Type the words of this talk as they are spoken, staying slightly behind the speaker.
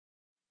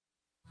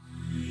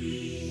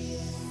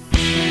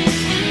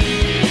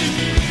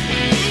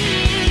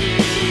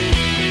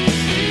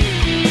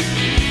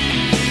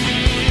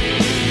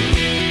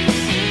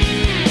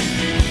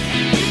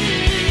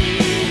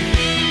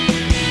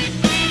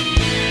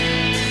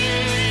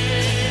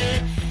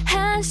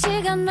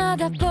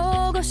때마다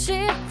보고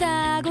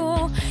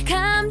싶다고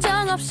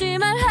감정 없이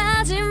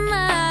말하지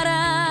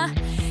마라.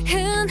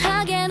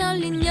 흔하게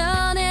널린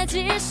연애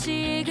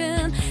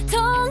지식은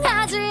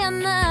통하지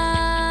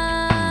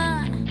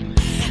않아.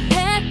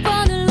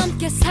 100번을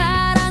넘게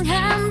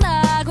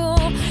사랑한다고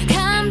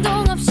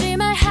감동 없이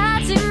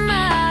말하지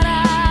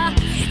마라.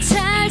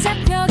 잘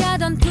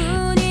잡혀가던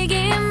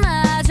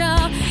분위기마저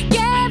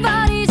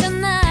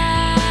깨버리잖아.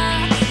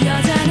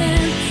 여자는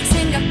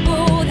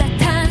생각보다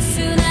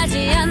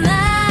단순하지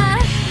않아.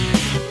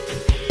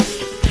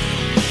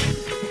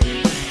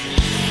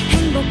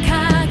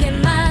 행복하게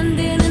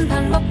만드는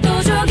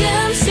방법도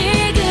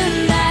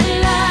조금씩은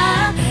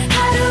달라.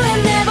 하루에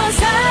 4번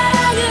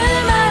사랑해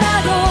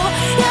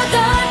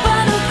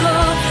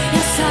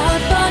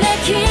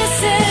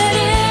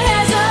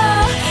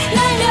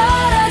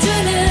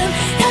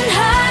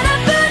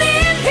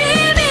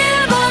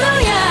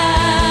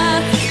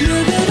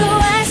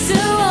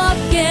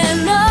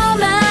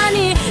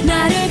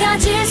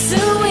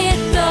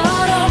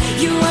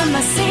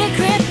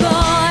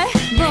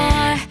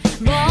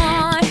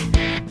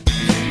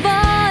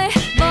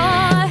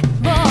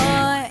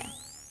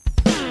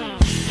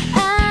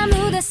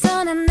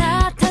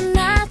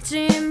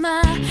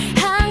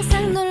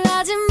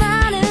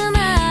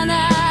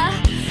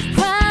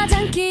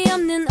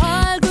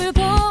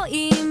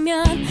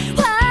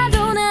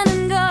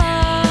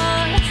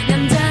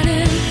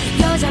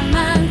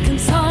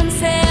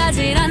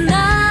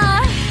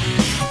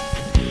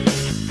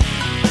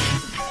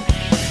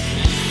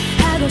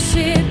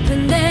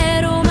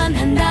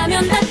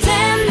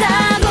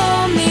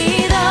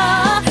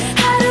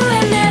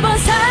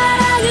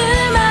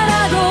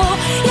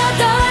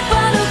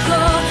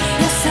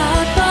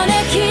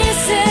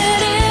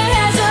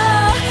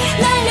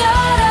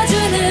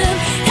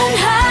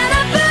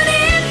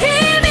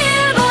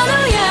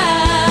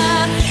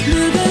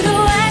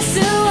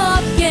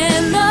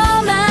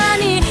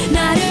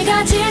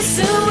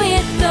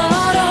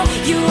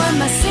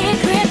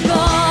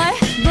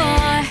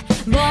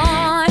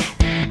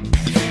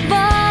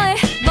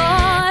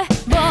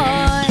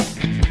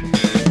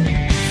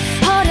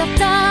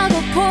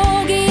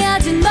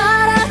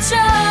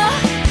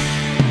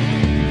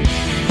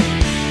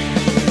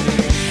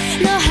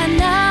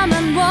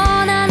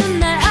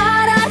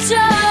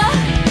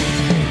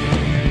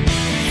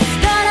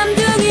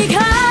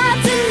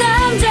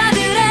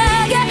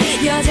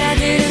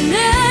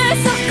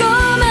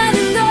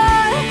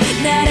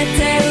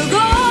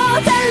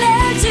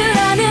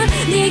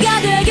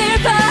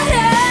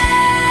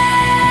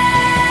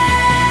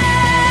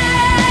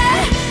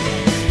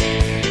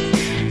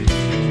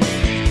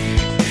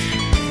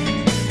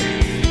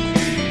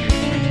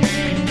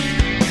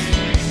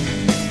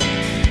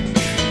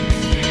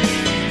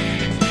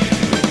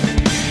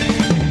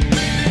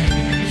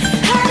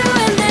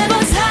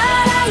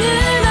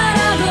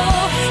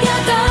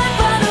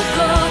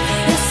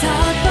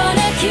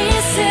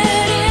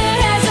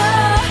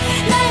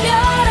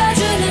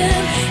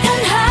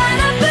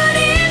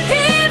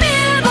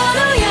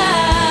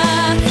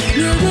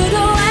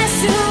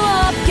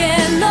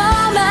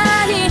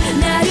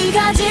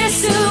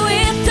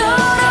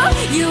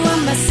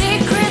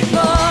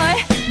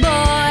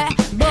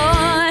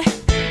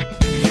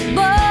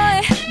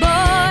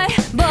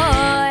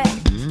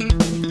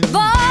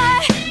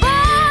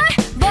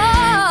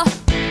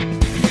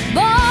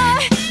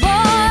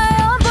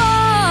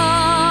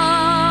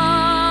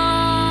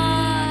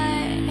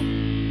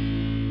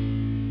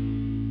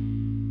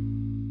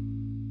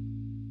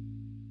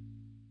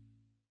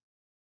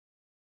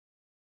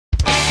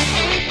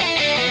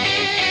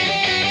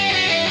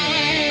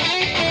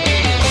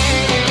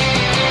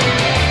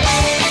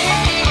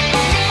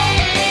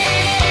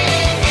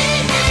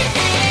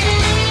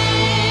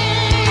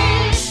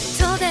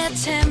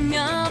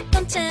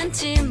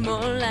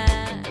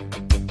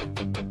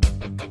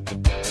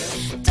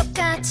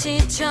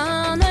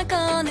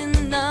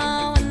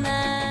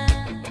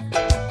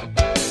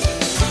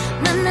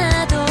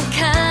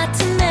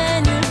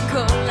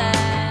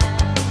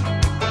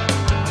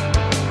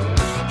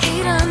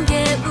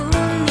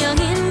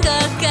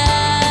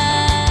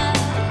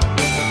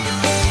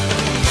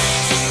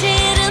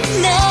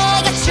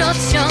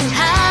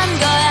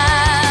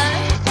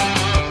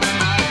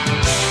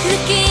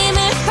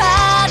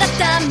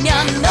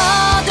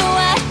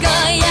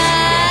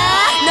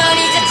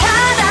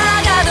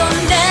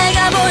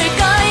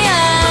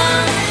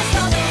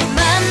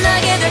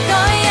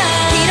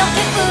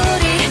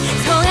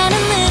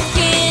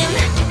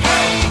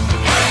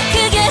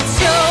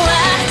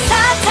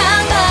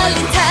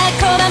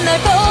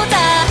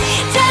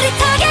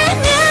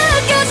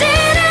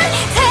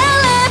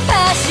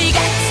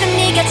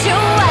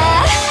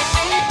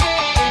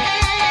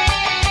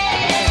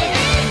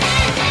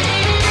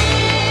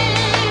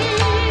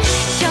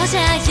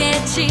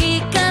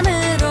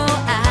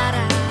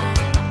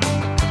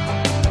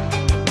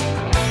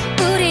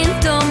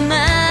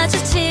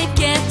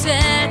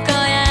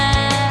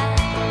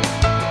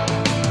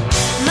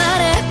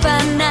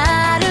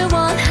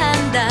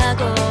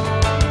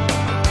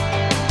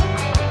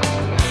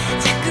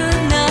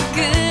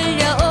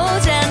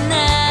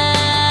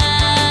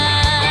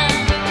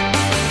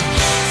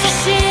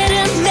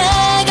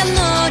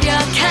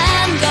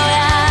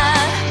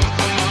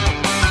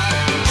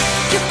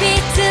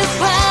큐피트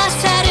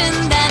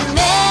화살은 다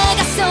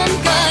내가 쏜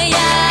거야.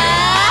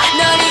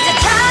 널 이제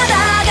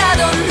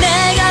찾아가도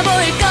내가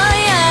보일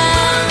거야.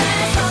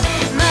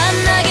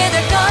 만나게 될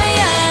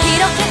거야.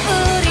 이렇게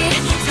우리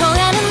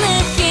통하는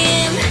느낌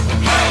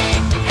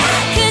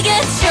그게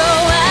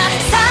좋아.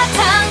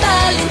 사탕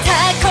발린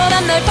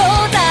달콤한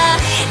널보다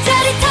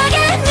짜릿하게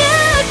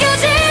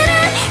느껴지는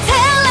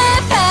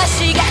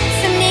텔레파시가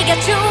승리가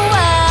좋아.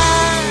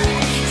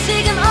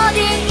 지금 어디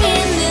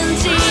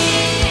있는지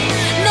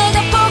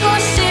내가 보고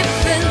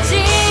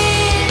싶은지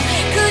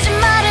굳이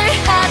말을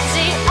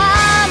하지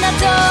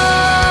않아도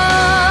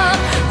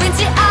왠지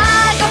알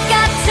것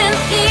같은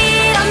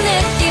이런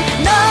느낌.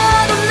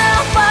 너도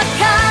나와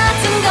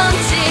같은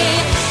건지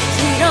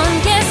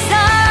이런 게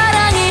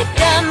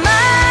사랑일까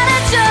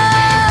말해줘.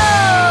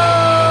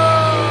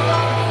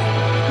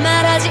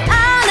 말하지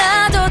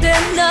않아도 돼.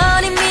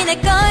 넌 이미 내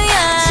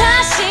거야.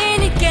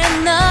 자신 있게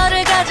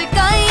너를 가질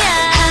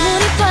거야.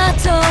 아무리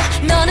봐도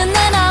너는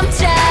내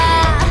남자.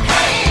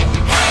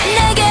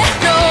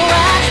 내게로 와.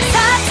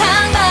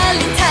 사탕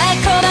발린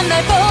달콤한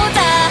널보다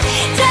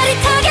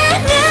짜릿하게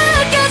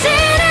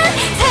느껴지는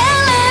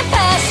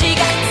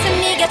텔레파시가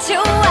승리가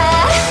좋아.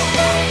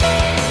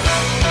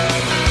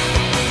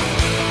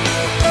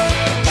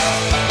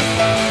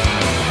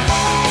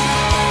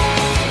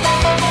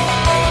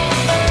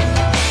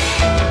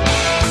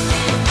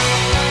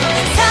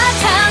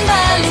 사탕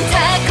발린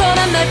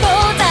달콤한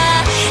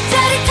널보다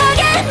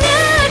짜릿하게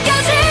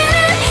느껴지는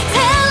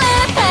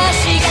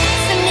텔레파시가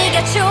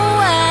승리가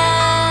좋아.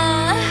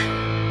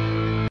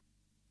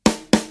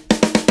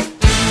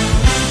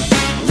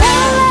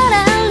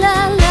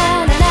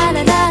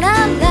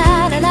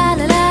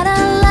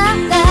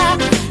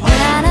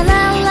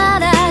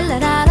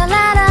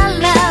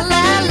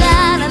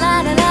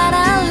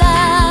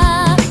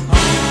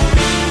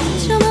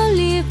 저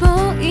멀리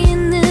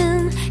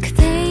보이는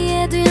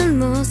그대의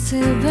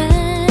뒷모습에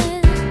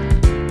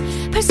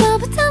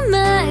벌써부터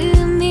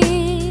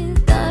마음이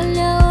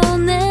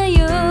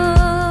떨려오네요.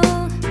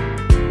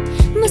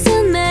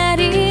 무슨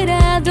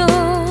말이라도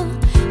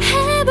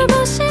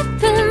해보고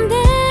싶은데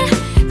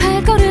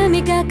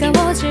발걸음이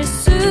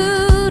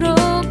가까워질수록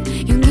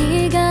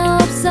용기가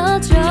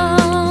없어져.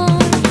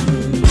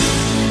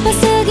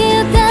 버스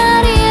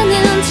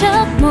기다리는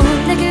척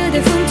몰래 그대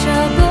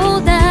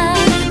훔쳐보다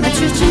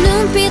마주친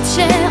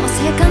눈빛에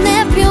어색한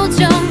내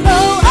표정.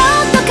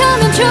 어떻게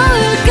하면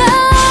좋을까?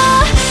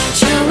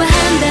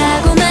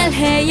 좋아한다고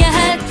말해야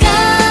할까?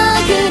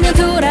 그냥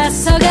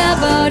돌아서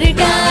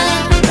가버릴까?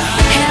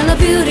 Hello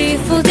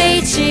beautiful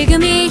day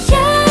지금이야.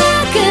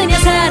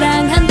 그냥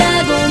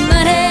사랑한다고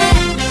말해.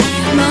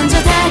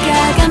 먼저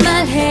다가가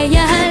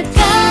말해야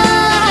할까?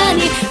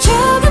 아니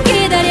조금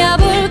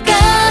기다려볼까?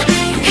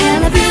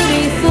 Hello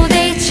beautiful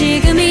day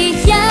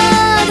지금이야.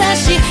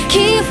 다시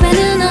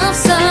기회는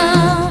없어.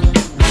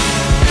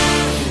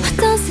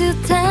 어떤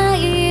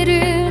스타일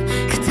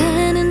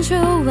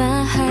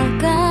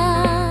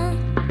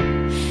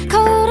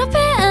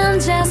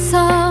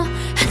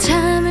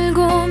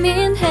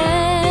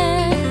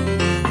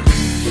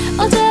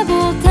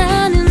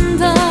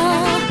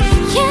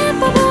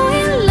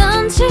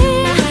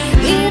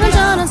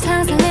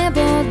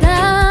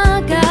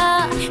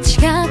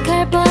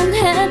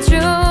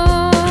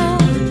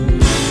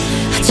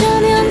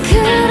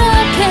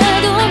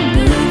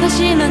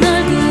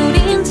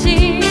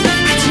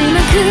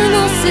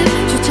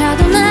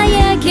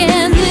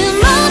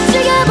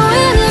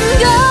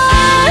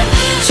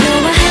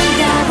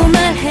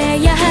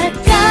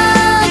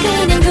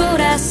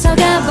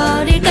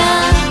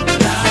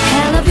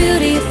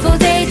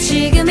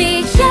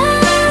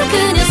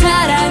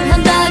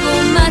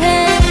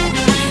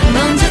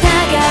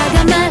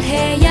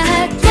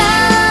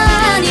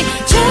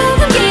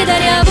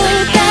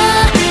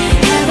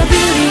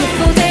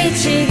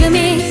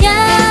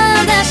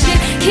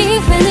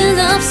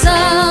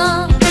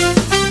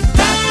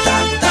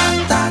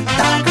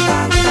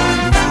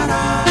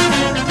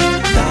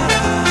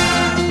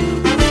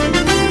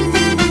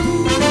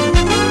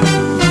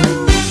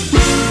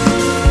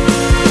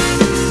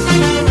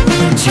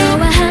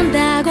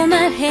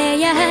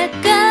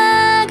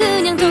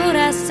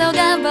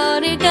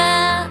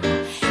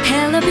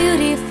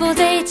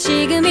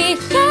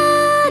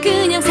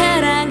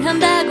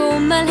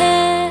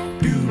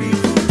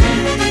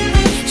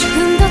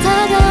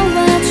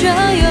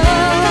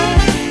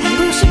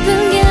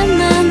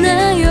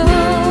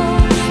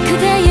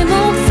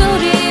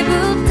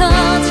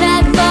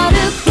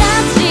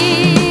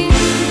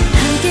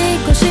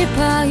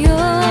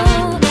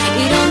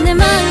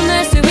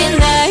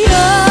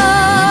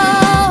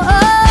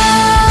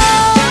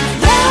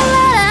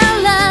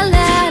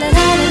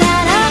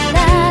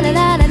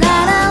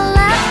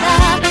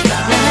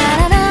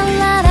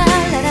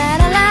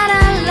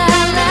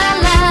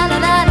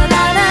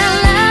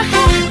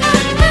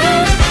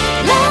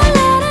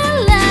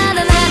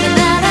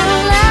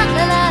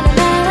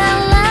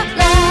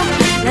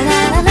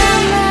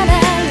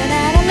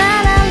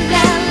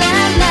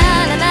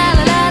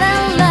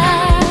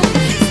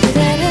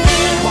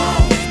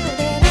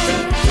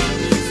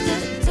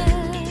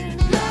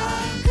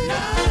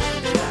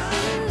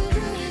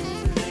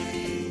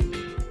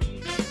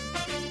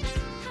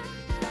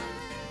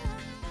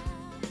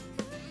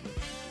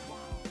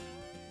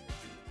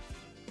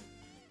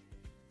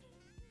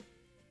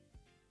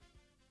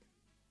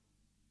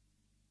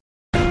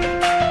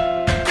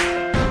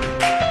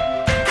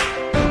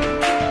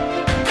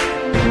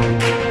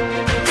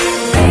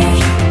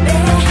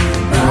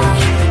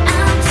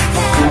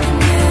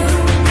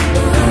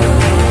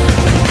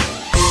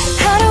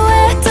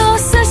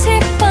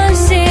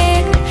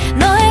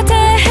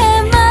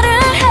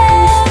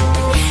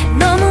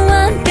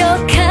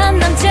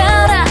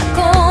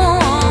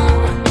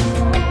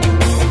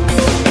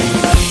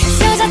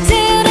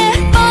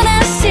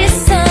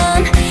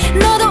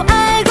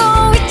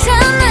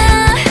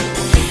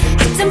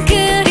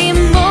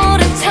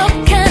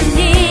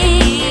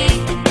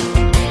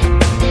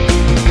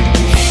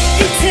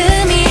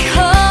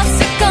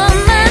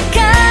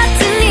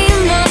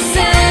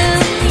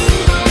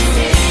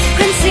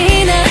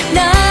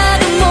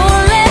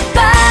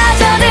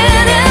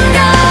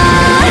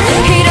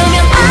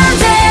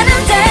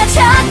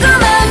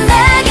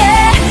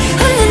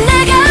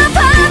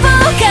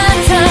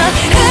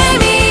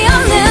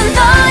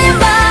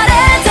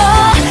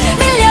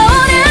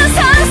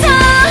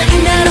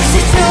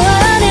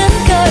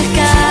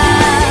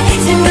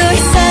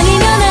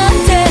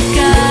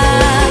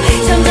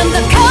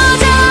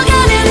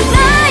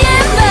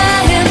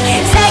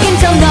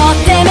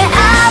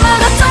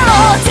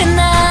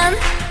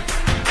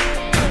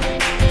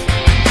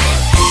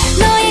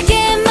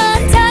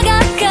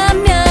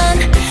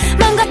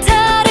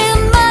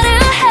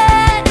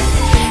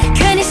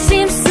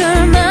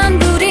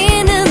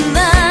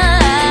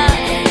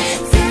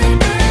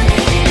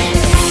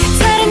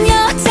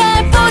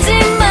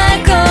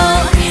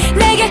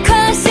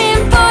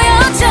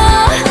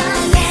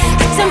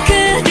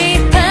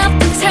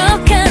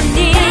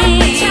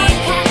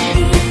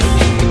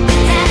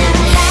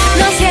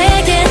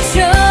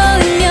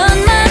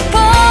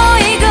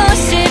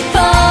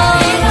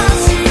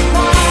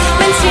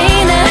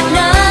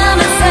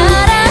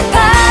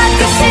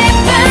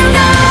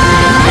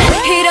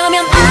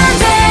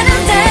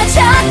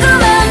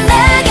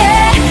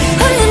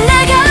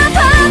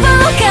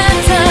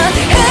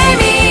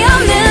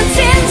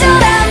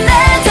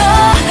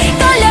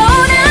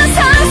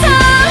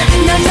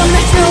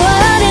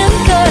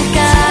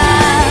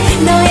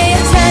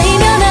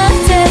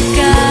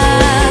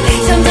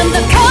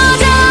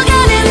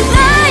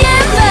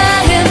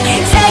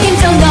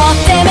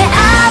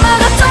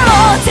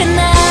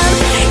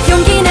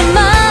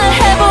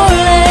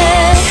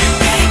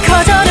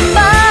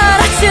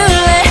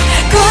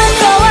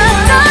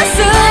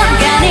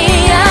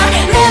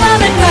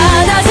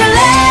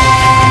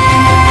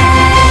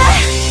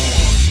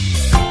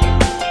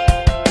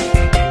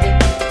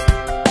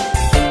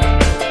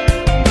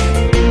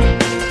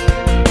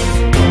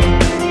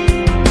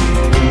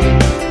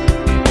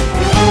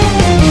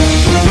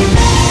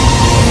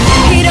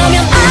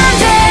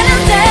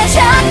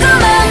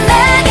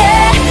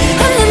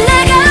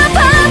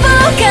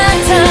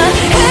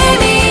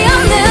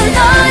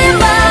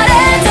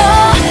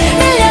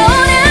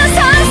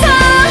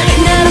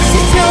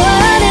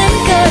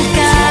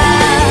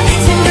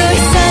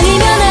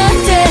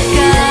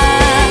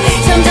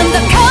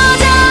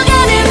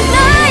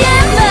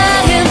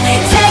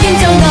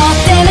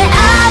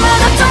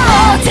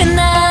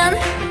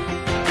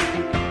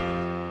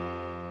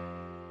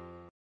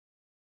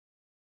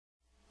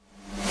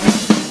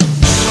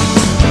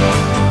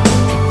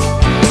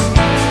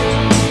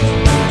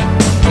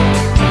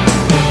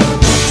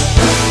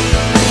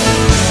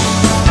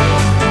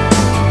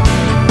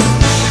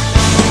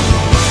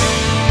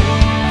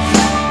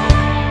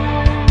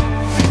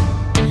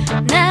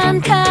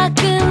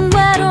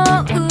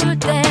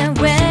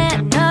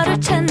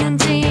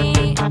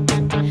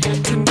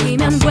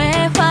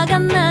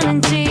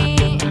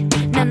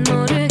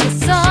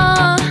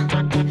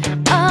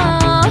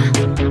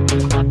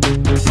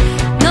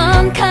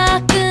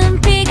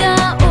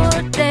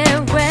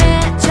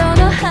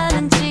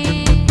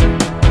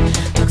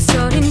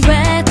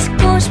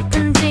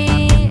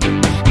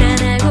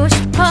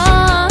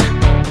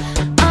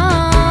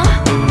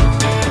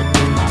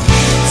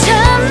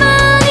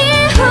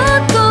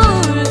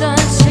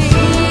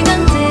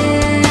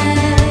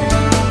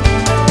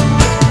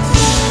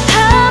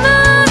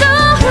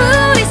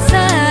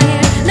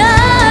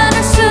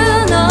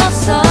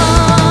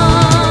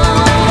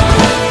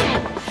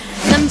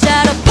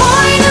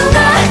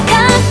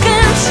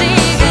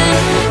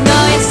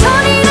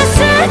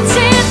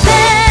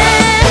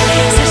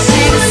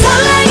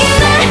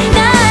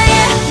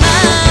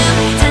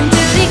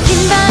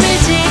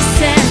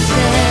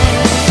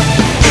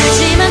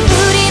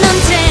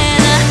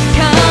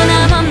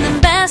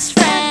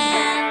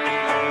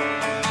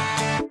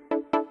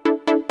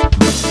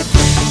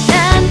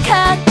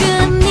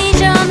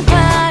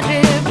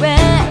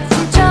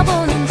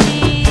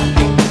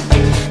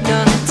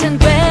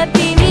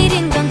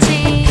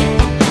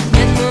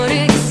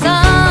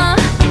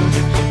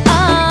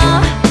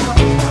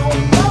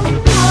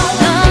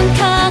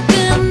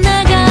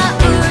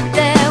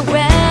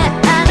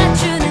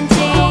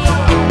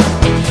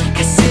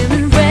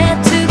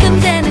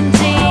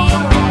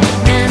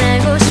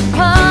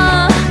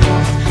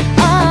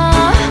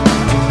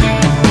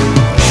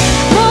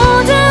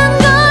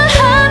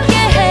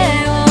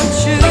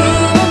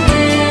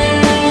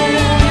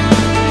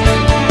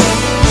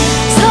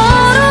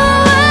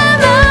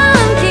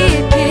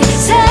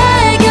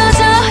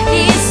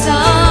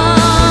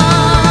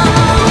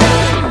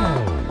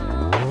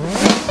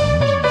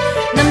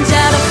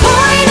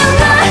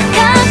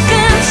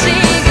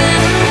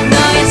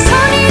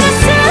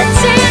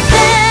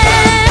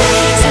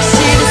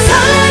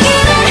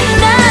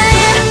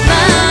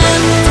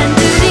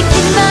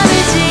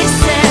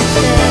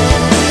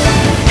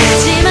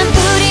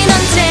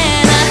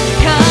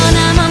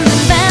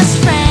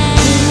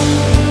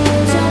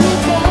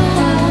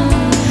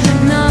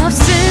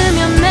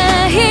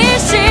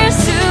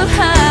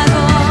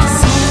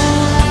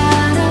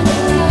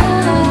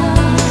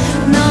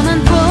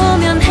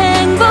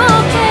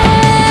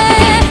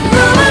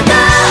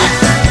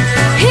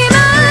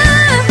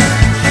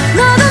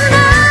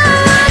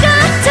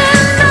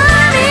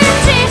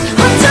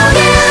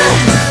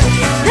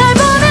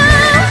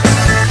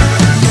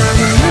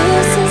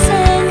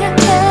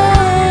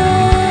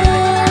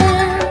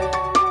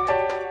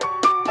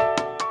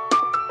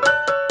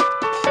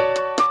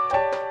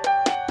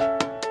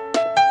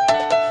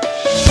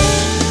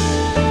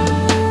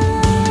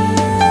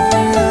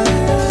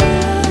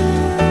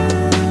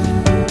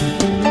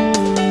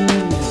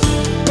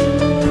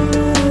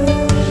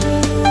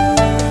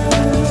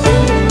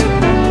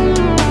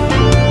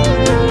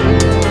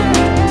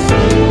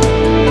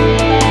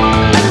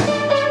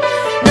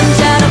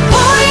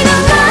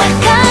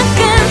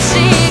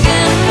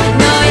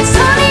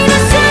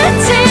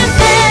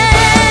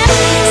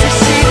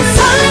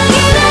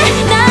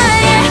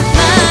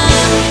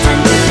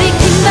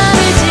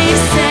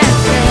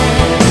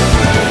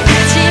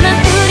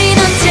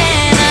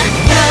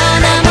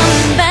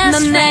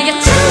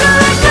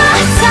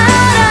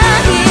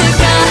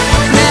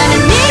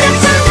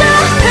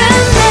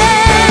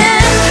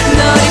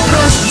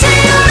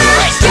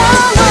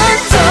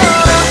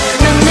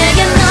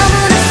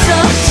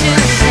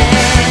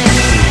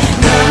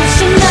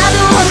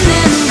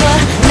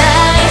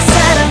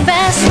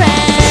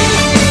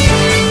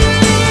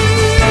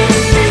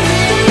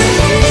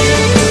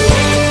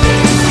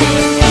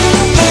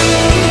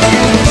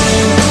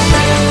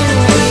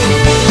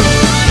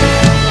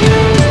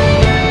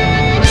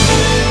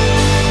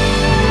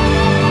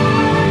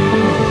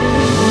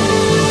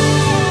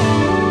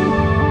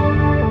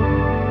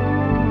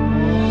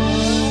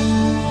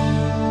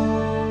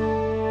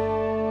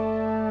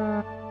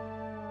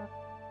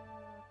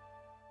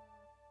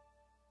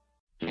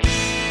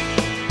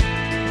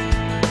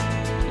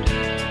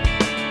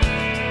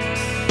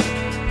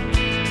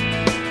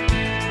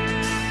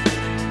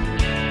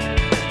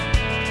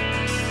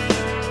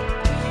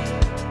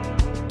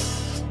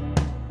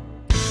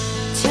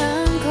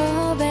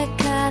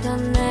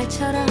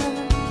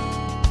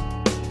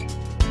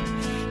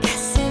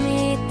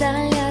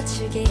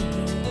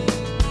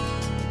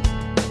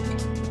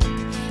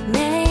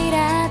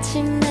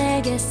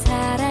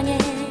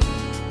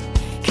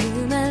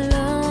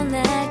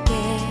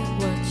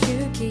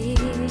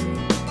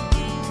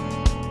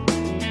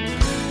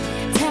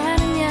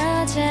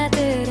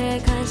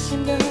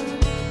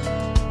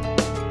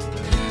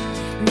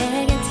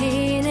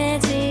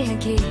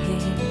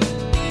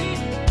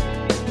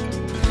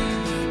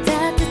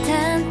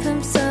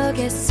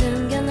속에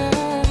숨겨놓은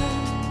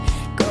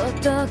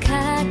꽃도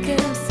가끔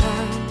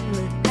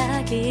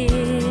선물하길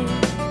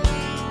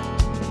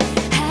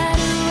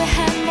하루에 한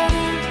번은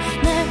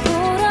날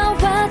보러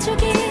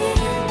와주길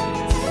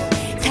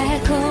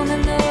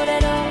달콤한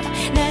노래로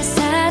날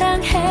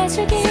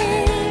사랑해주길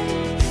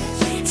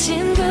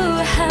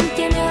친구와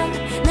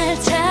함께면 날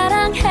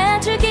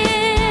자랑해주길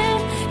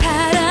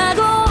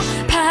바라고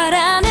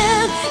바라는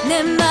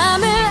내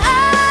맘을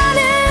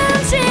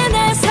아는지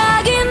날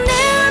사귀는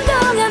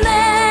동안에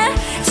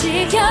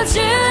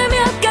지켜줄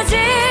몇 가지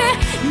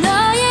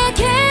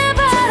너에게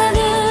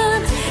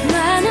바라는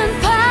많은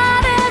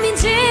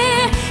바람인지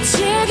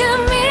지금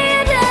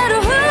이대로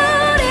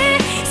우리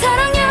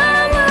사랑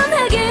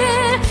영원하길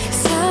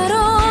서로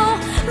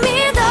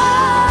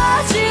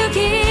믿어주길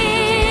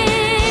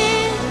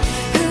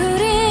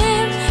우린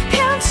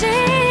변치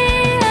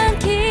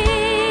않길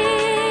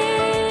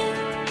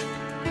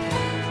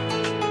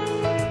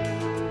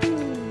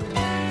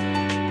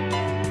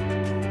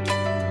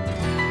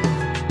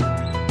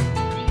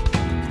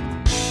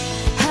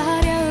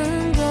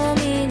어려운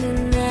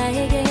고민은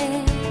나에게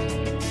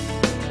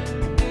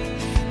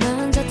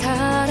먼저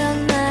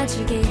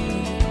털어놔주길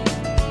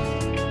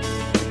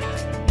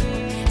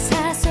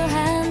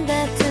사소한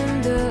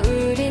다툼도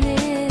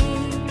우리는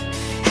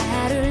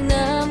하루를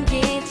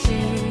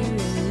넘기지는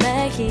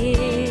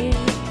말길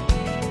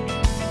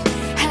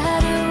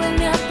하루에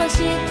몇 번씩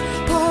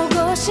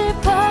보고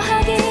싶어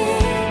하길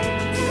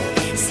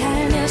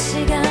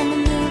살며시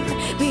감은 눈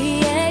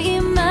위에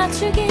입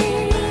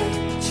맞추길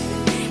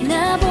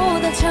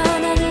나보다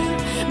전화는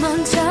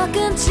먼저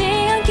끊지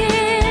않길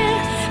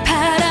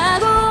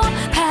바라고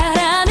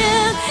바라는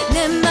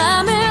내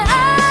맘을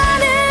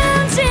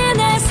아는지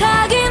날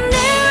사귀는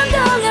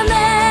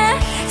동안에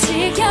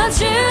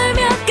지켜줄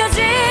몇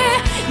가지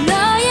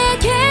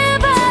너에게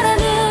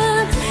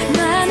바라는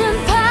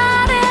많은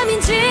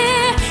바람인지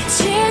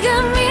지금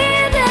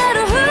이대로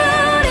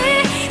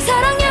우리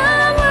사랑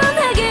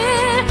영원하길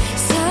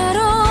서로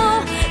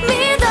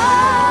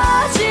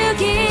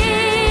믿어주길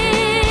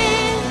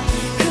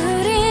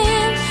우린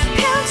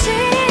변치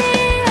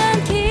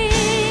않길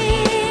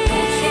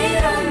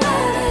이런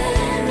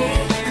바람이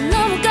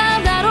너무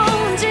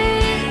까다로운지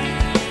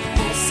날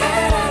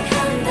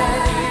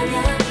사랑한다면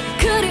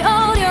그리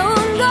어려운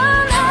건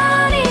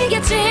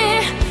아니겠지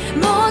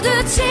모두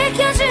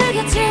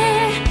지켜주겠지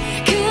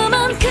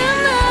그만큼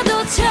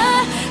나도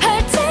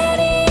잘할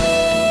테니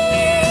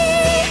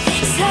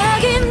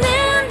사귀는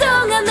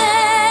동안에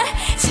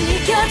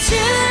지켜줄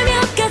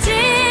몇 가지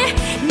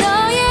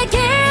너에게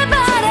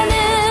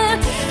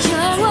바라는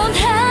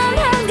영원한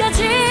한 가지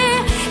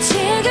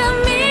지금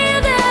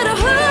이대로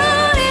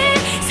우리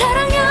사랑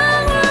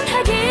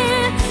영원하길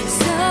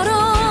서로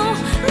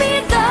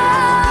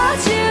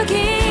믿어주길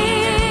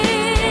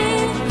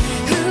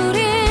우린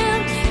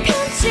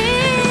변치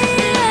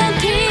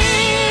않길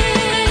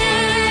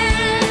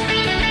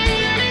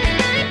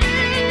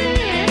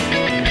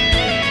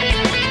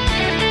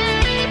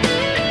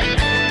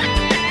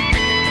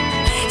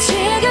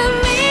지금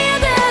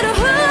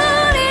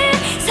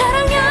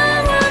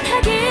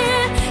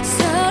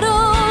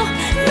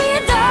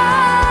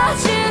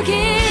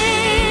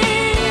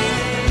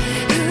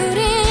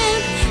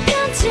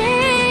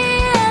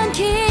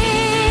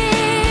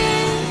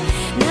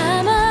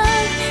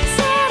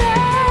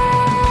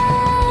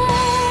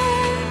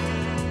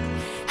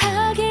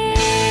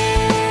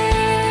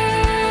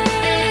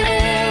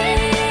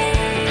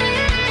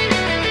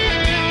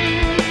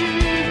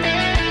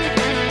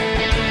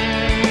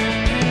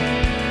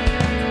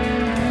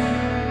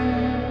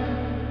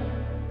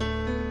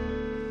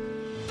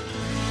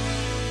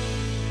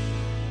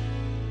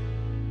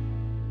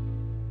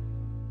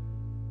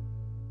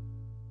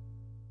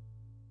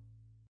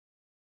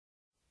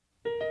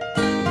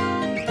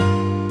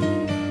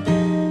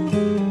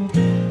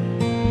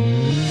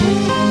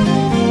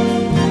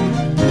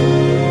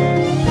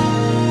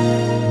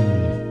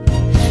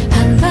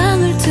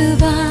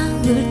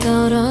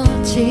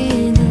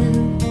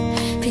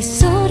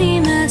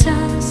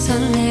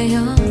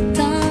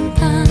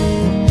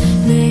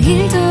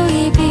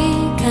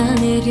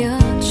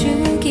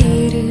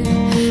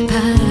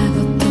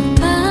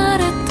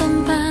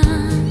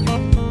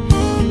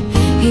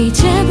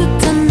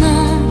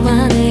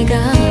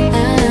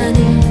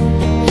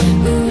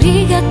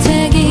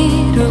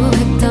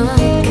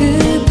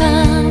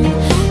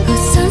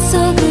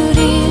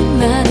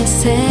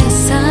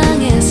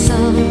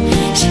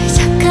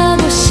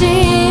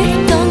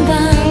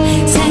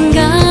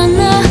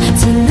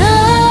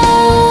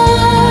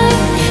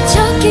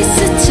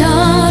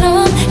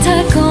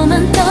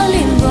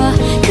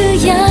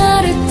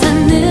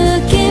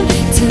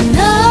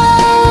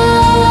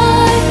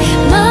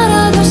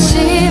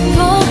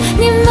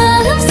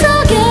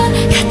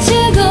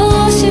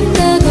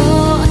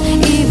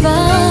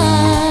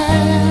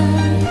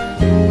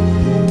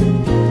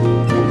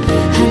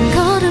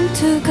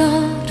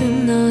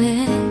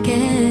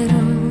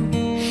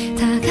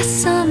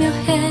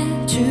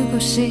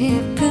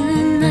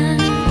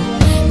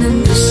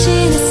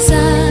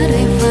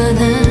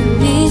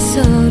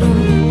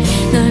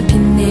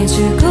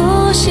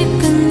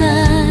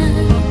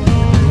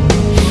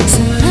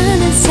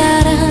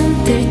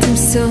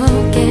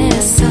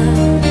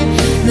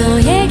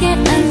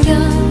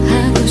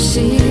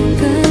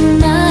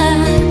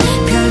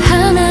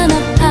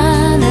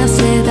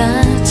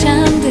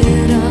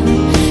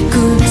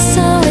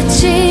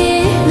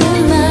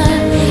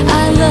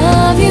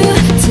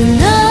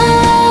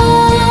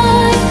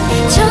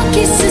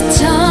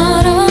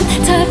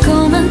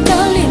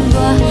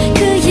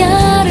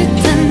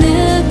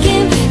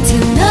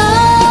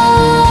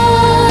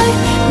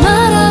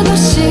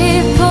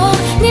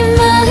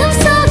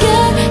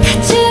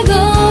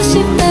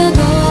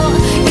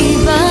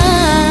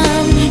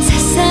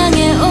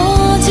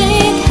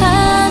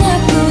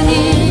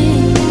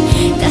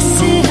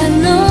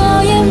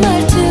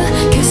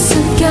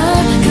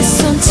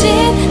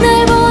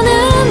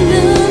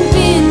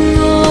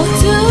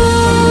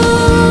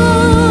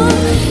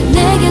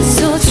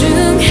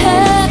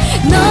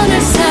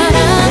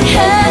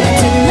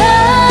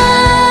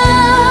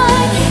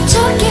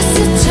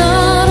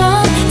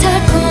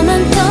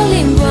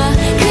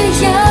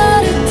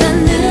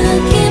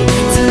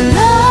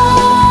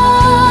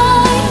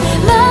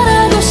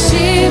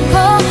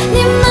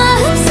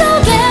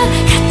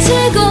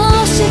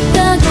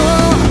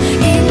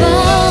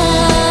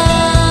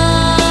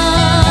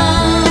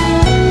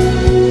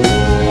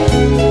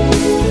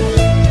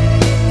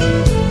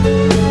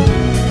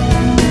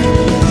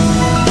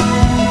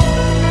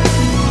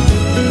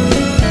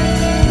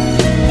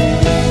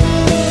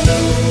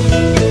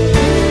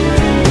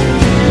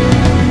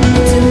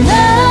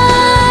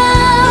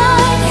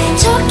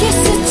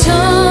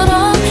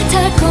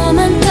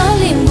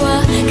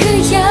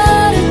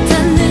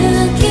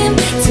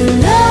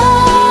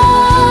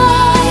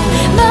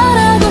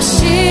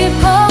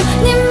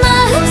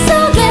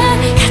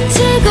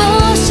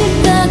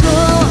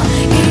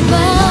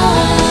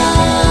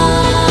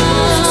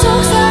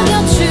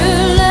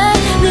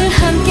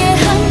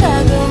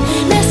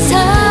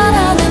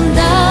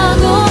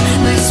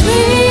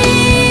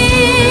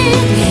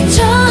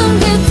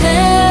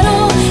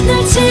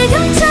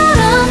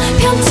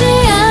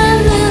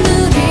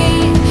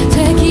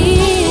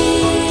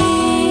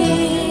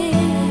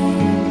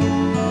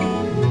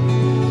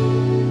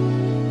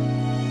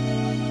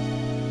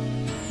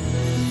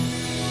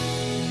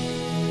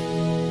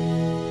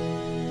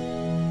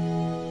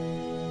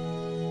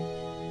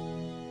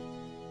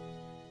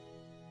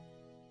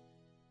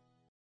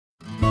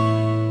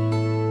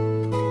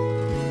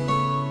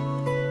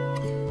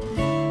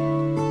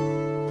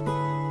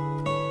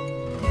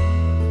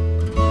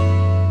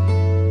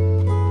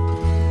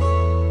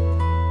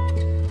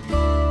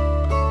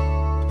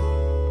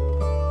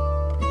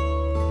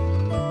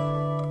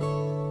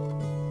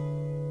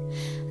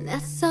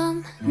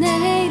낯선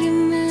내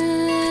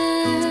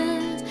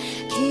이름은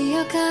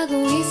기억하고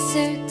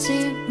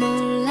있을지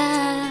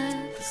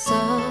몰라서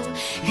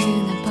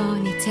흔한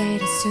포니테일의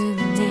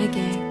숨은 내게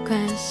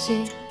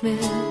관심을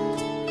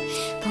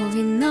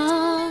보인 너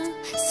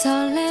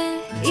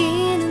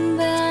설레이는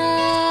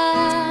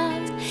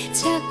밤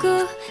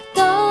자꾸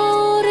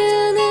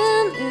떠오르는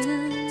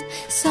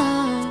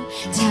음성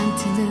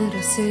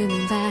잔뜩으로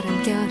스민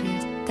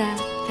바람결이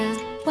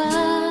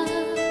따라와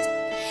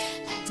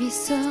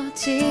미소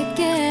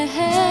짓게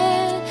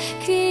해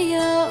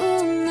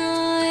귀여운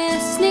너의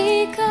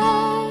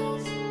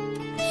sneakers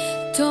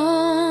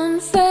Don't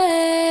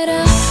fade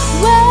away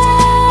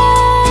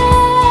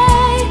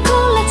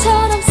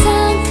콜라처럼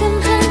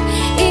상큼한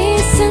이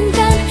순간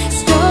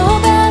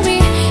Strawberry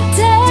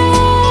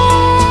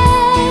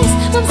days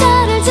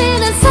몸살을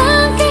지는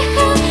상쾌한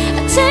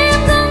아침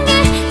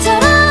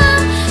공기처럼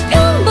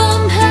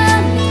평범한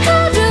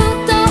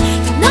하루도 다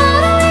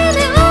너로 인해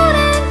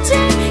오렌지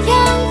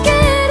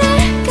향기를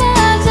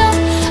가져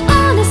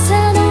어느새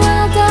너와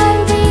달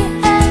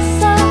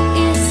위에서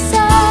있어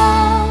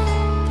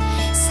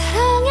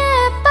사랑에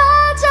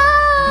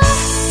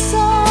빠졌어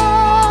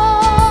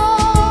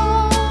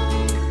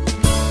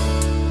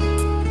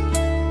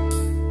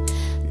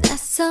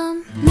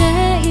낯선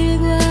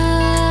내일과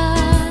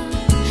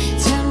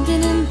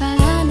잠드는 방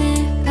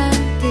안의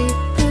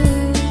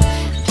밤빛불이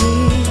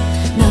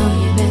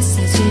너의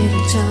메시지를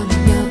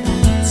전하며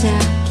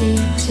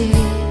반짝이지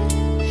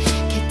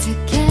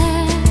기특해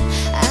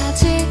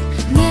아직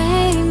내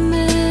이름은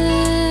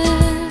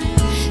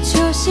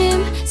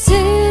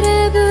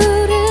조심스레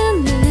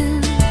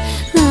부르는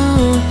너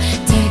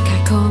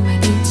달콤한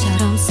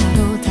이처럼 서로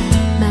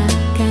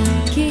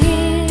닮아가길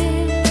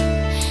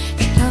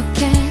그렇게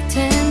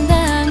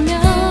된다면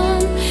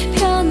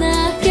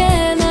편하게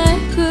날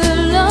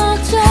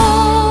불러줘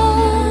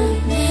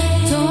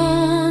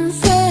Don't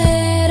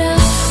fade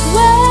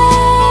away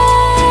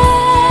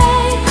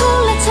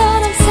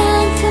콜라처럼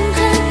상큼한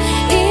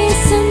이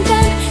순간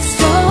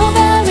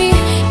Strawberry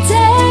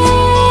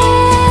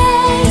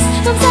days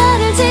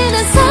몸살을 지는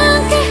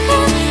상쾌한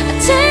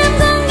아침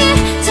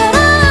공기처럼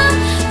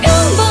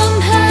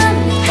평범한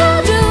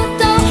하루도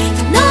다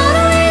너로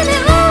인해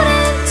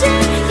오렌지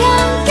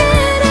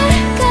향기를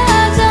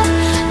가져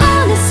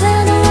어느새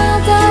너와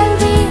달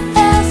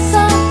위에서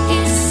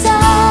있어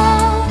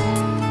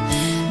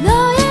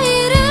너의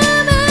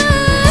이름을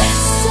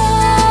써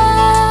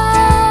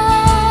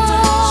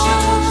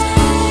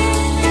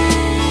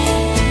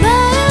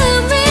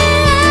마음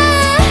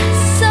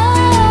위에서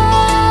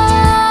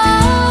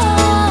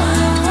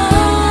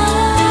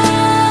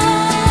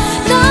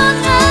넌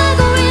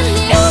알고 있니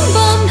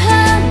평범한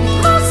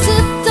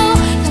모습도 다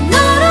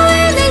너로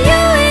인해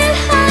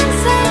유일한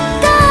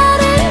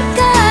색깔을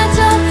가져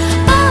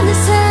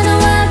어느새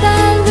너와 달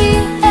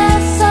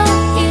위에서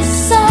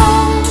있어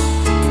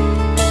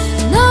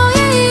너의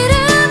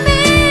이름이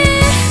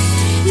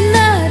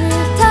나를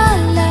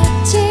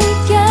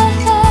달라지게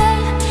해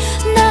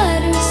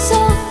나를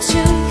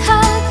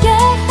소중하게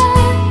해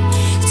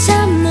잠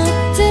못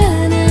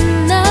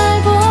드는 날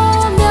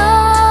보면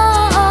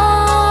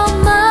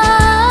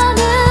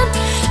많은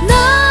널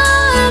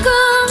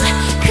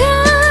궁금해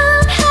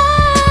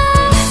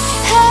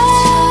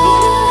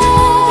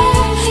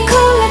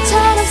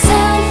콜라처럼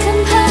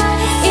상큼한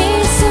이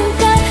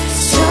순간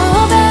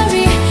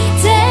Strawberry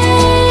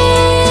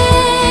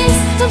days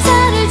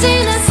몸살을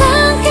지는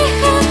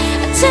상쾌한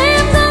아침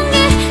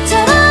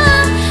공기처럼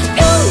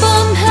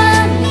평범한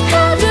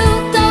하루도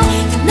다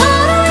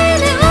너로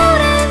인해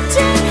오렌지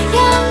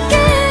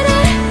향기를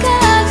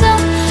가져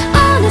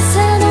어느새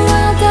너와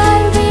달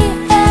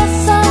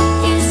위에서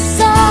있어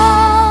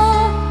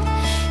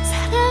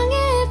사랑에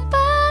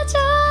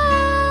빠졌어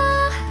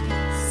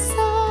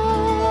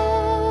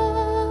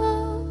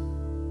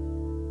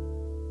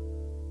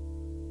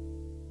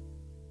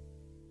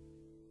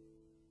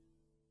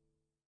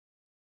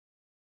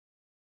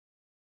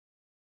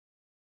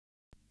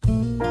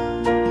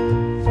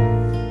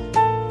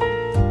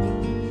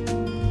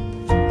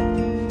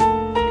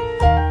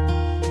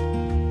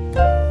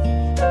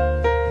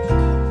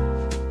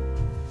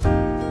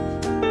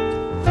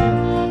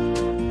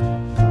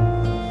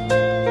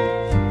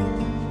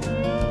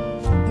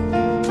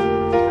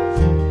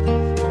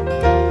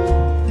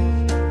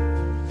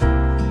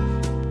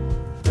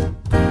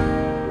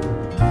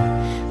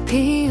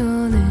비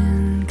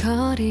오는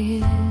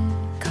거리를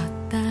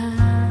걷다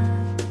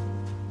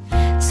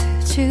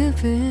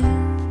수줍은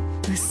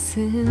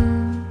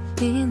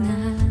웃음이 나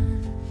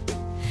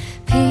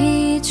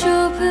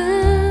비좁은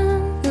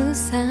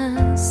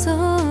우산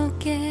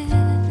속에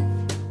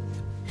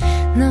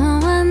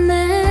너와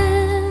내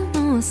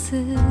모습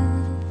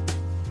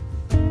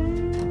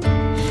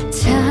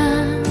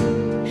참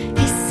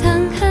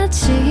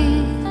이상하지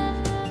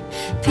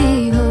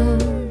비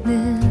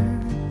오는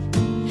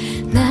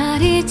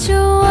날이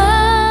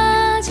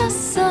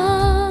좋아졌어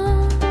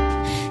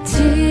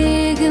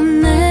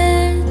지금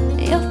내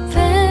옆에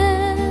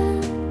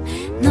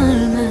널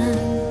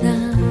만나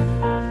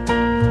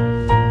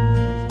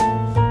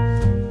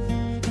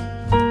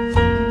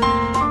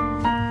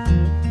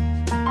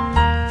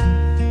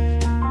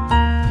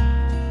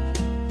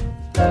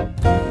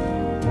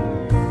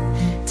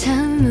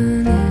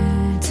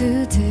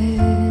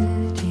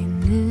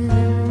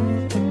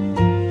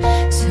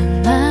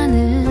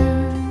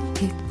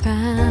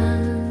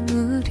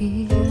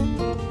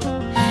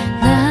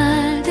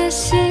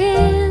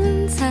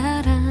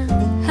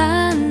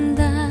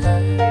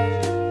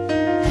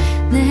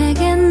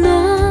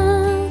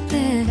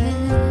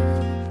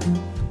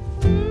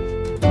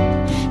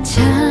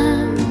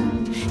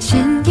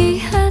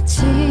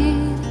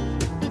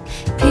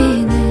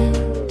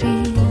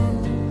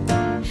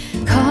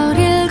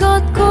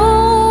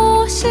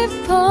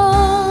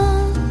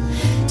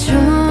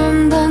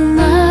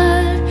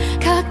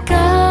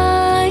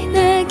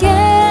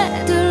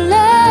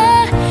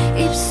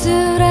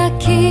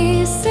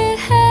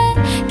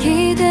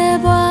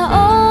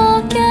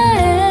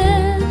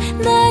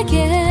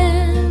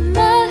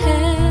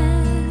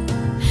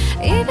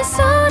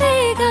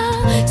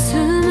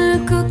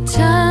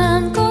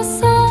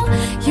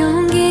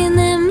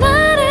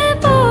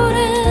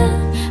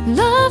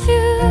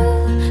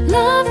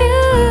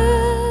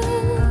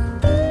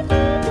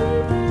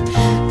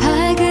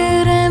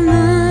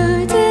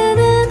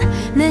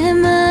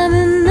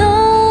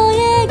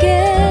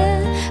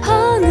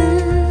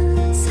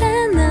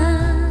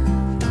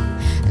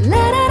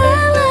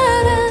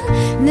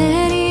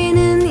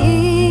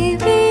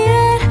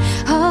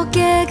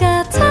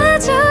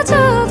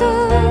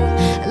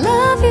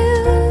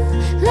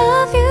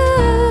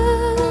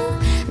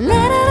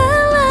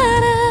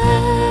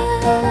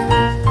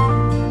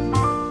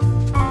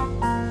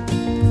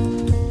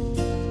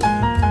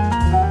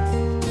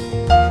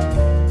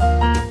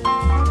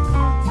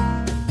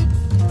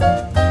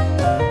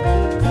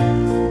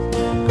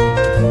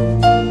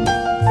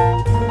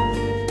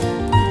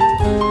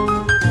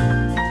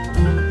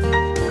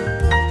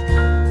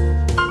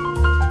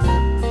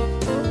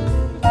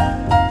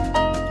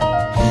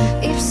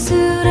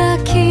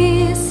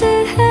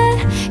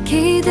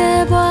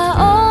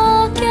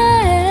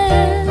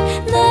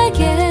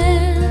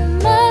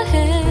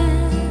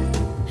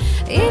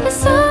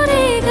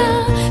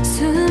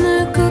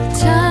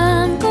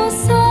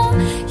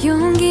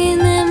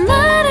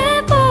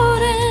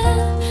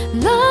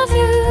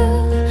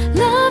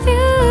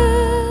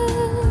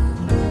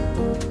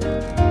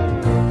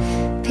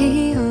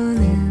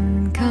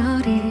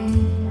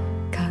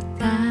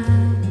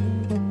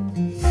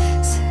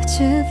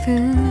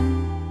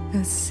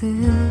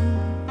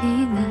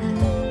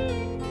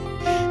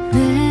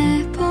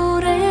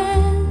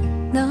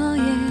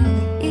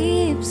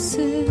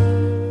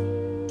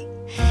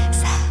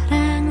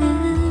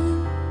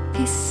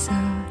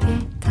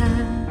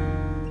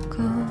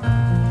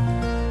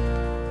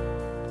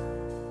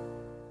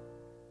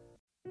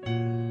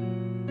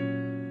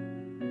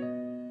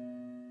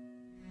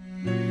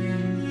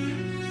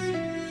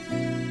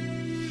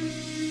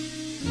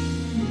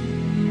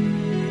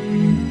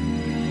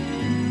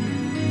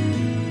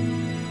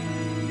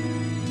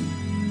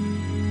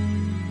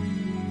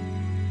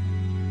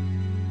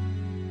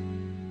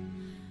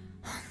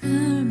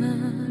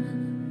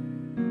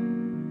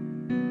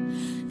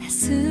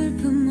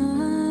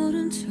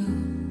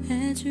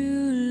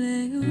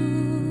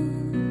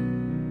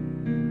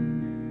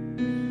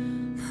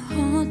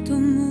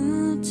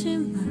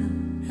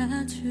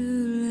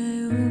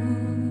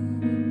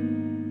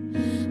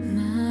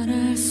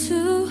말할 수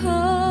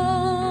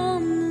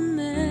없는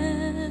내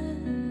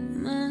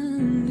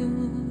마음도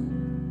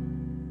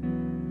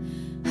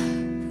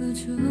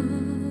아프죠.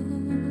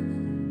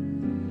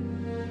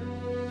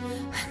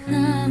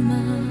 나만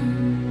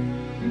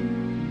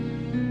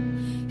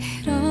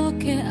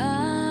이렇게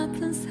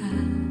아픈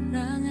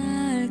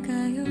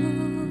사랑할까요?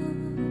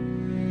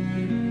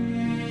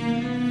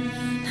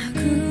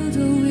 누구도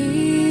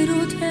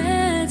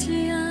위로되지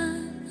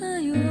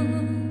않아요.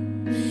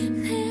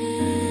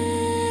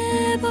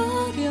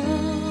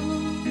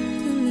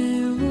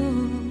 내버려둘래요.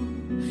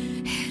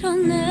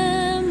 이런 내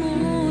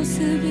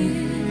모습이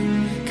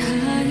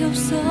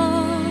가엾어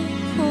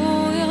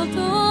보여도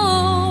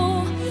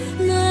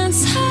난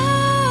사랑했던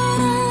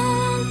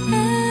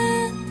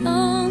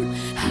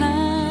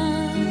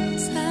한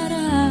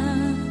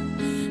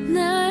사람,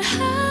 날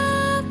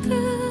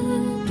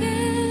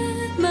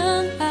아프게만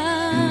한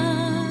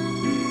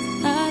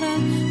사람,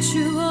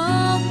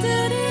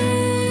 추억들이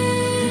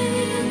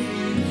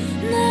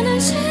나는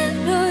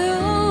싫어요.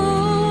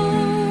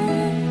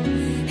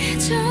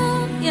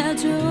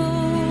 잊어야죠.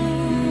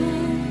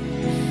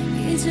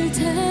 잊을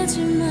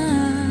테지만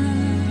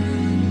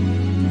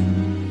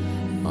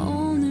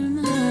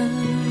오늘만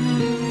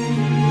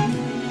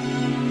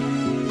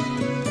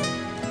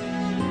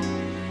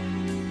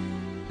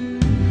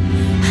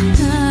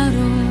하나로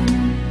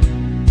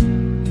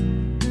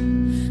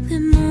내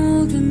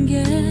모든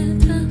게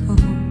다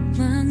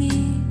엉망이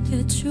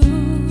됐죠.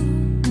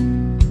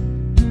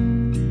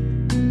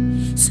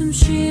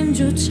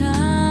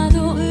 숨쉼조차도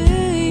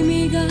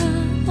의미가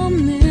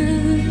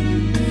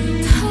없는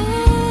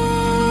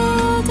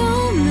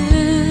덧없는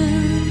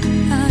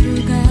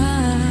하루가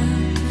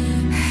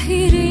왜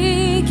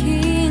이리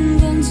긴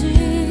건지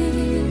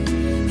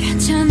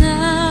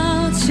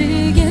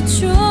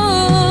괜찮아지겠죠.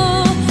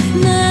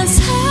 난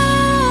사랑했던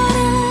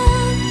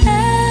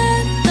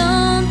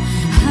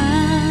한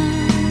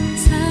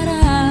사람,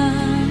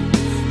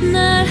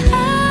 날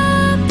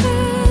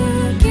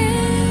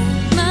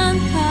아프게만 한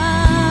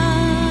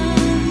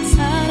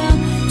사람,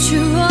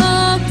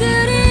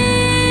 추억들이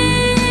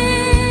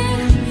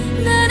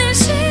나는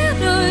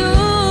싫어요.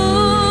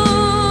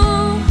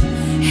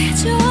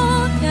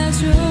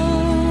 잊어야죠.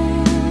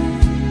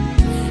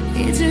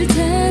 잊을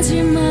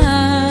테지만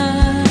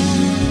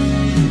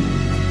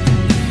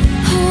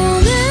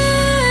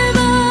오늘만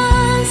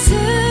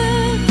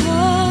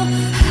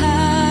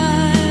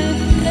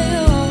슬퍼할래요.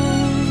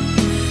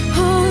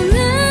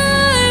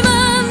 오늘만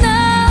나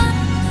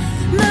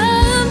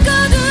마음껏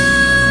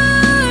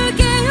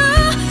울게요.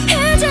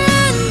 이젠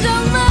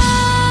정말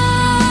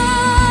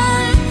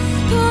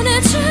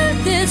보내줄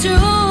때죠.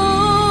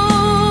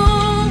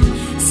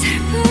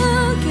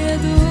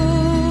 슬프게도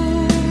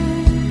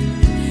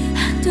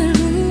한들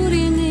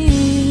우리니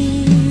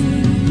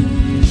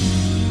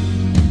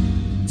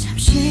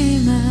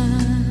잠시만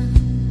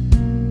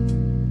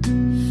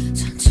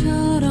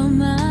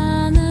전처럼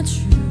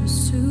안아줄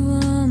수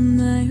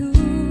없나요?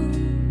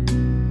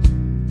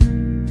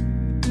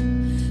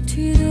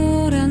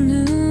 뒤돌아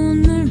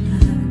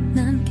눈물만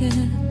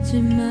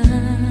남겠지만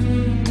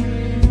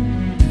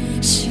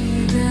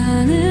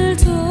시간을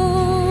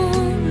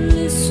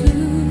돌릴 수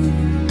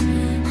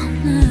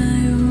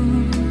없나요?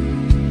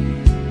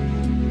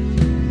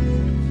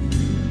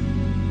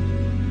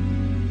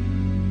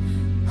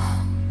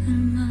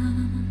 오늘만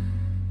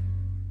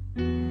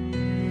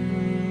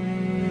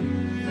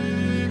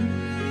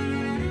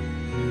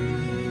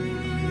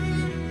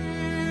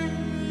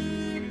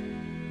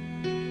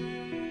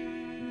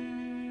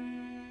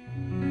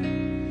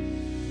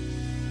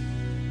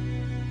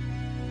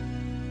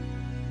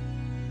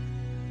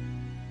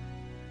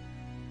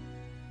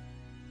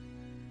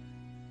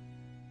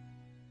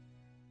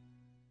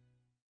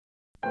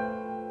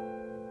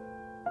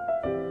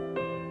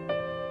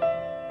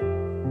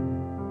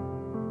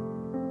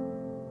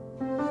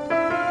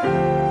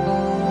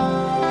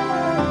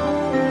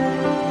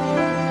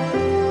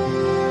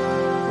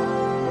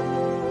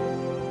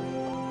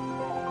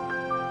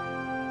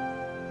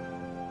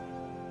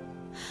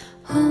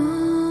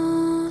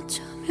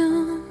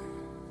어쩌면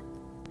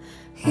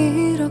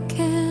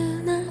이렇게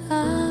날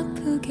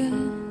아프게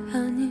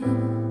하니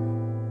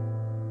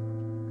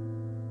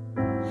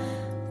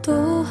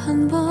또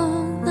한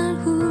번 날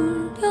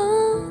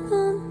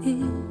울려놓니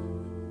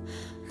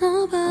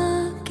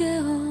너밖에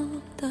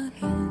없다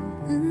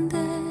했는데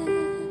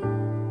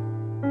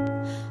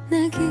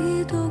내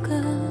기도가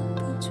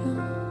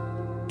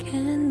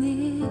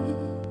부족했니?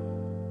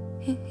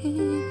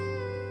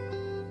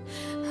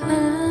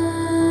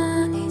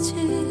 아니지,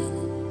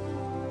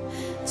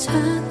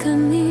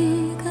 착한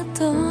네가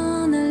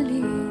떠날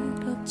일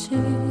없지.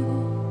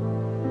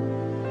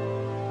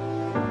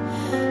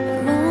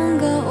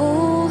 뭔가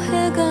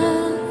오해가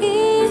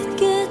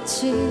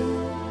있겠지.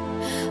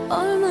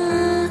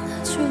 얼마나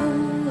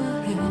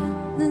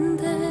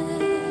좋아했는데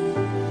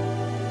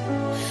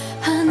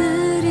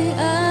하늘이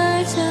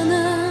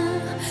알잖아.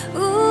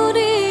 우리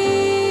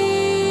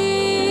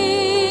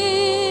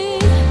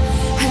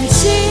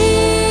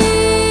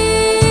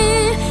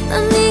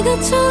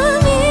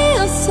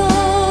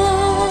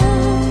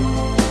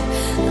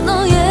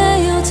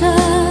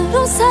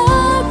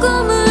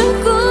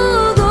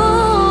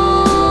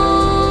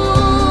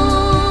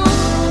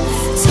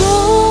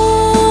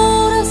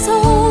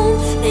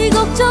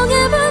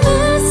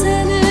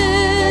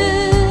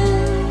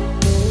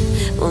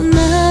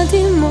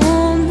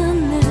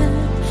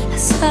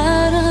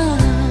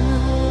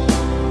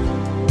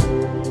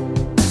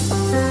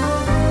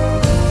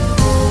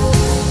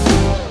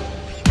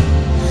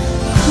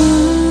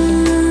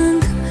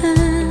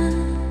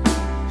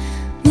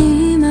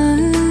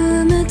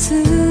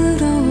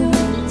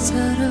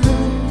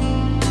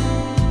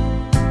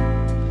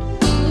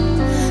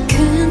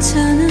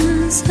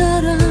괜찮은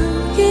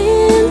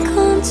사랑인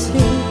건지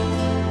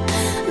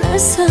날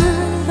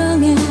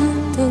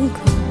사랑했던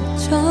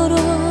것처럼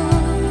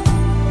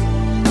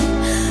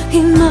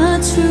입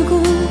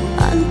맞추고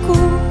안고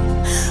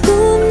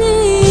웃니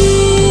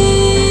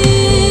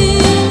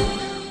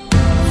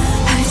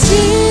알지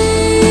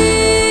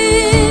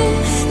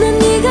난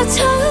네가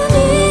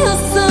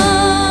처음이었어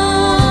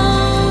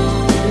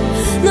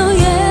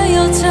너의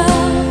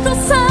여자로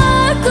살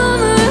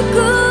꿈을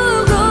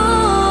꾸고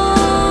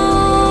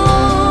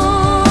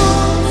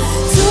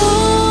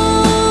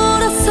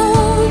돌아서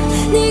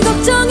네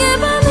걱정에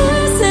밤을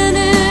새는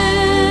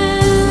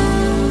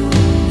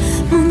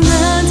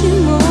못난이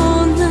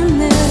못난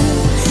내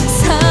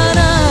사랑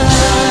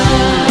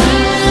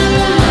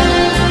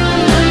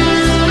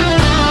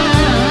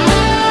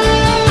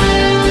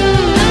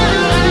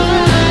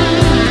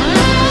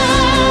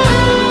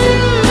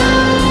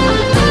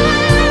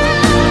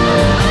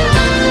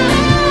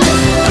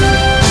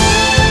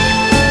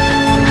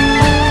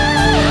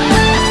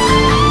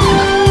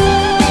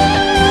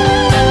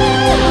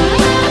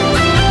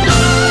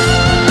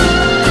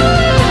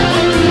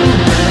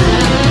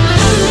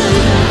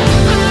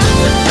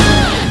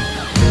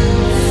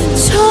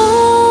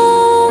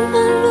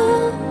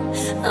정말로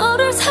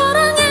너를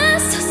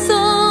사랑했었어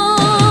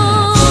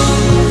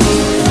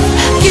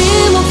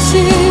아낌없이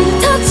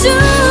다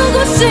주고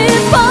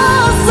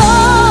싶었어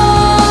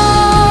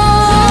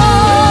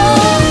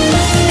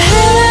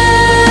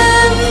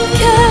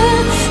행복해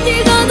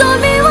네가 더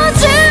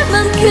미워질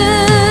만큼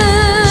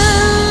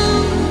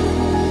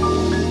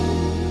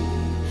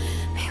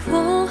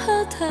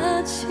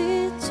미워하다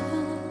지쳐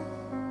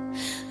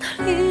널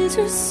잊을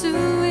수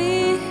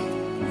있게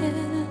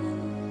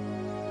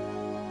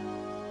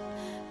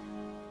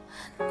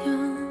안녕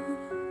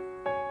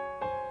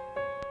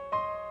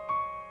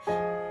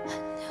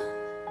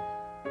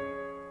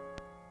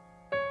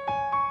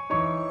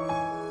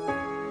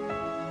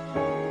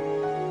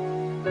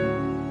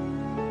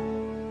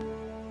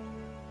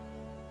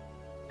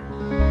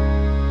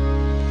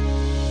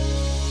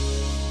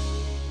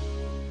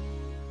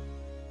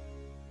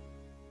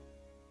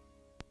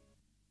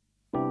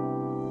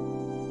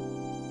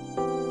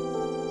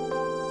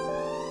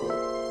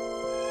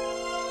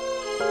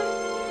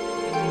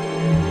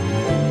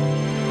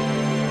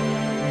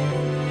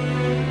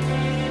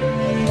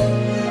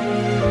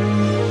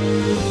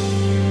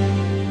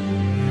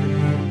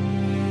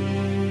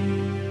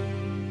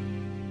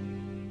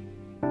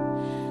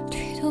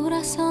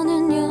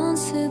뒤돌아서는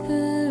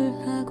연습을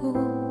하고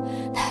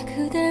나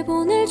그댈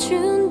보낼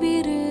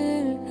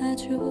준비를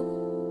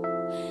하죠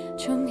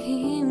좀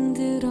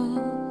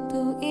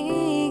힘들어도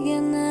이게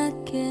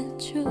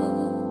낫겠죠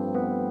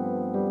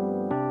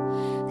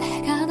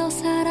내가 더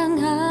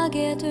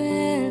사랑하게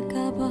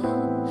될까봐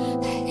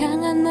날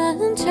향한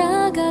마음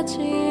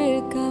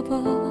작아질까봐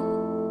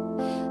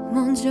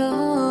먼저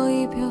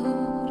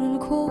이별을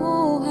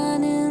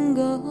고하는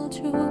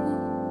거죠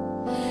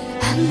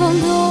한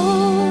번도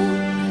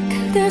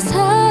그댈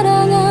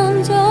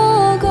사랑한 적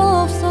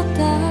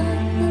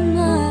없었다는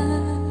말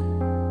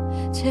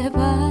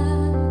제발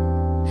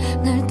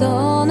날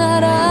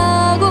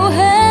떠나라고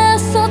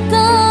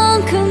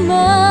했었던 그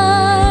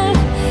말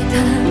다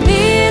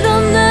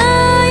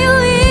믿었나요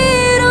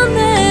이런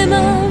내 맘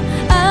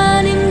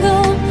아닌 거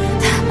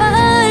다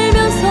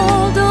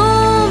알면서도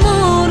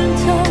모른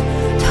척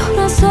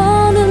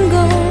돌아서는 건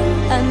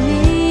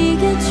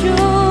아니겠죠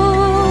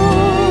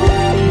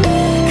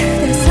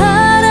그대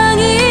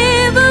사랑이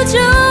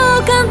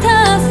부족한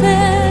탓에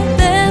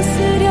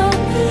떼쓰려 한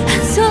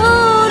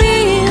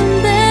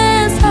소리인데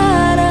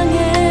사랑해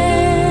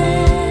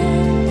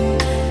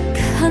그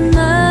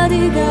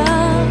한마디가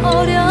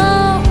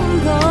어려운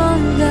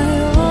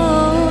건가요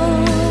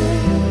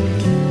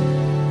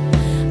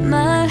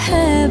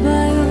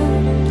말해봐요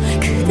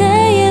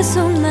그대의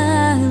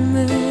속마음을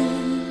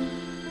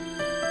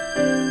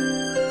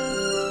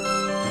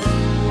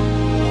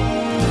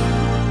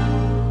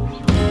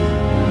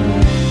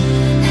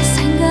내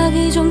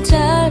생각이 좀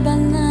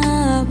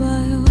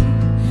짧았나봐요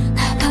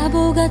나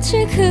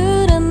바보같이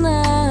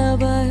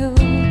그랬나봐요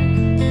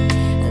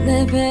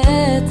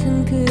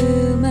내뱉은 그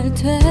말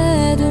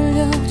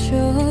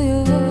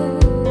되돌려줘요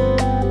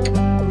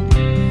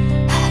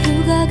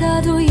하루가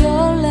가도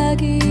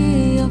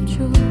연락이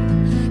없죠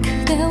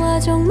그대와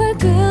정말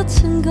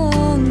끝은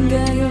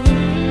건가요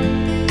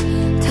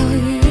더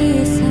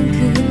이상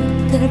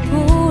그댈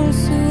볼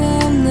수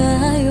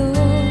없나요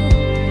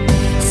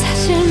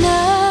사실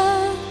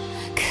나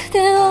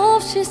그대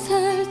없이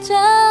살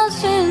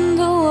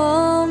자신도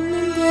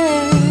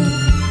없는데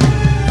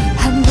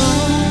한번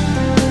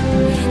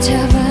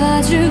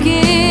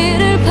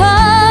잡아주기를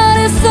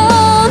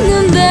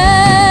바랬었는데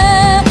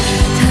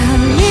다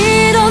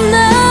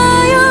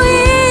믿었나요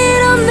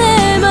이런 내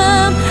맘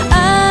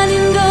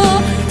아닌 거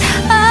다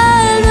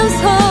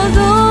알면서도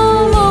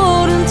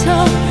모른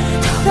척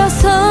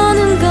돌아서는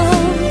건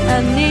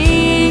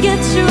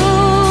아니겠죠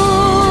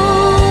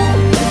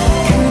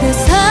그대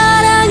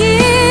사랑이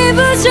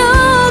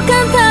부족한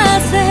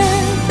탓에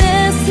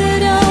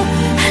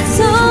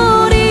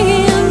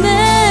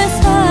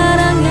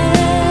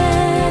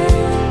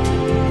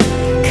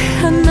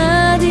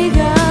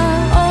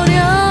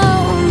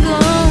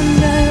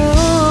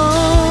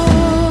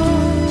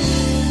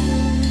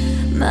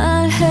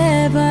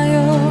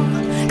말해봐요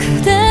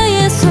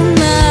그대의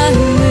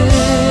속마음을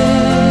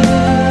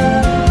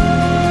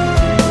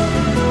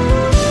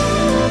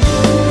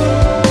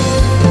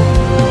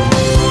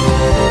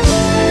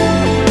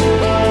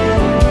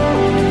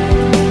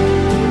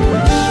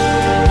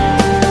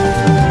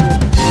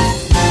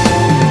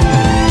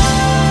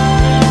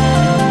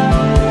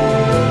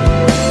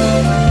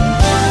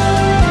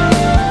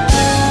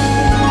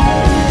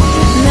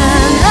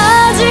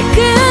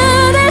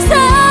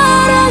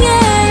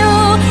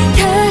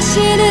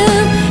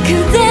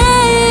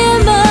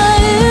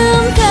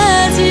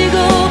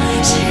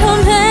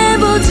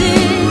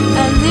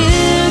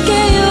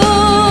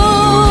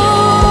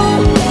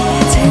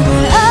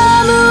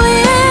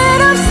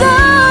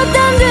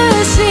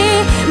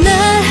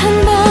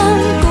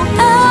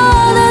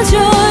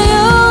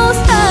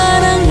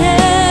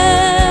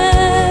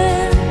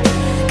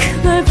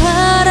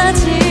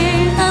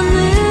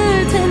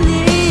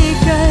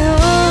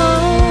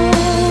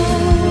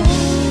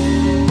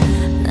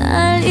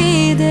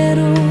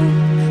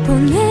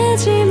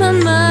보내지만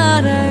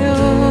말아요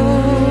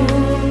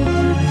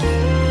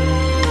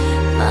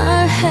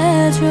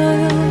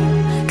말해줘요